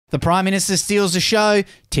The Prime Minister steals the show,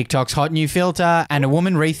 TikTok's hot new filter, and a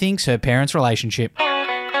woman rethinks her parents' relationship.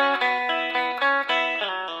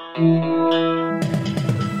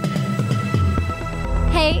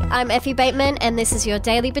 Hey, I'm Effie Bateman, and this is your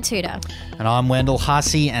Daily Batuta. And I'm Wendell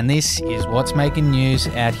Hussey, and this is what's making news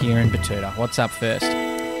out here in Batuta. What's up first?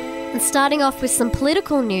 And starting off with some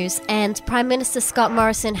political news, and Prime Minister Scott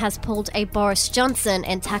Morrison has pulled a Boris Johnson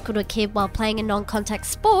and tackled a kid while playing a non-contact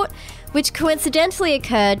sport, which coincidentally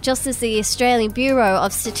occurred just as the Australian Bureau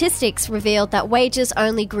of Statistics revealed that wages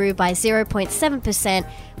only grew by 0.7%,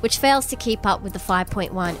 which fails to keep up with the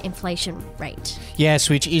 5.1 inflation rate. Yes,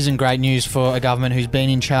 which isn't great news for a government who's been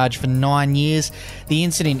in charge for 9 years. The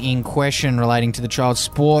incident in question relating to the child's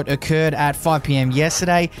sport occurred at 5 p.m.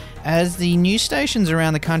 yesterday as the news stations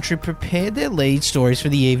around the country prepared their lead stories for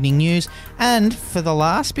the evening news and for the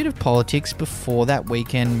last bit of politics before that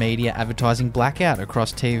weekend media advertising blackout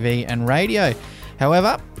across TV and radio.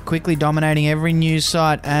 However, quickly dominating every news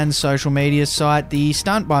site and social media site, the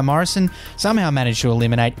stunt by Morrison somehow managed to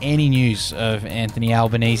eliminate any news of Anthony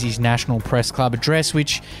Albanese's National Press Club address,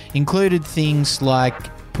 which included things like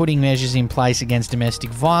putting measures in place against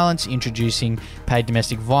domestic violence, introducing paid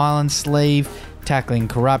domestic violence leave, tackling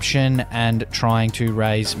corruption, and trying to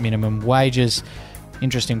raise minimum wages.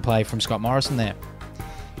 Interesting play from Scott Morrison there.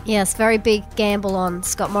 Yes, very big gamble on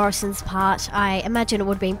Scott Morrison's part. I imagine it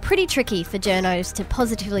would have been pretty tricky for journos to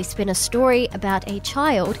positively spin a story about a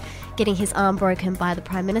child getting his arm broken by the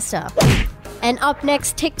Prime Minister. And up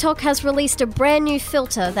next, TikTok has released a brand new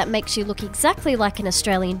filter that makes you look exactly like an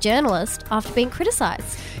Australian journalist after being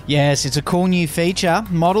criticised. Yes, it's a cool new feature,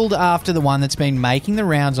 modelled after the one that's been making the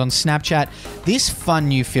rounds on Snapchat. This fun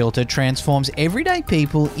new filter transforms everyday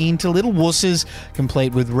people into little wusses,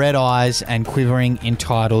 complete with red eyes and quivering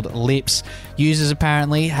entitled lips. Users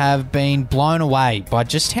apparently have been blown away by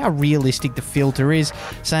just how realistic the filter is,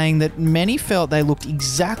 saying that many felt they looked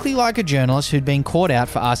exactly like a journalist who'd been caught out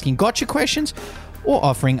for asking gotcha questions or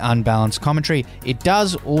offering unbalanced commentary. It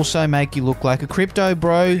does also make you look like a crypto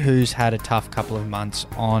bro who's had a tough couple of months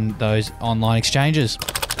on those online exchanges.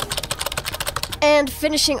 And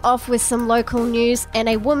finishing off with some local news, and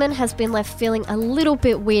a woman has been left feeling a little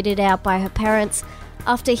bit weirded out by her parents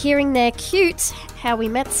after hearing their cute How We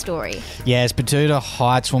Met story. Yes, Batuta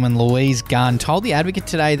Heights woman Louise Gunn told The Advocate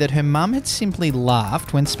today that her mum had simply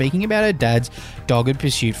laughed when speaking about her dad's dogged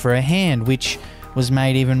pursuit for her hand, which was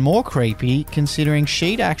made even more creepy considering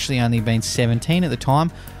she'd actually only been 17 at the time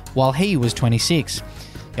while he was 26.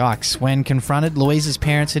 Yikes. When confronted, Louise's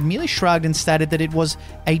parents had merely shrugged and stated that it was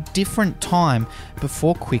a different time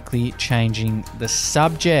before quickly changing the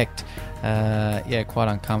subject. Quite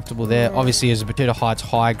uncomfortable there. Obviously, as a Batuta Heights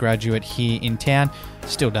High graduate here in town,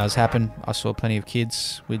 still does happen. I saw plenty of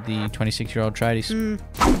kids with the 26-year-old tradies.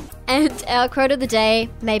 And our quote of the day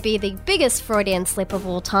may be the biggest Freudian slip of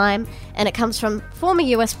all time, and it comes from former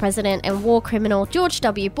US President and war criminal George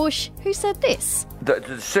W. Bush, who said this: The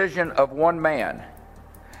decision of one man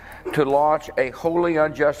to launch a wholly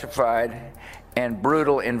unjustified and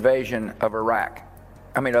brutal invasion of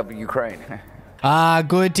Ukraine.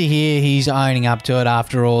 Good to hear he's owning up to it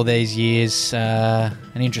after all these years. An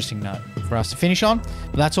interesting note for us to finish on.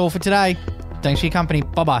 But that's all for today. Thanks for your company.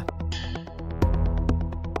 Bye-bye.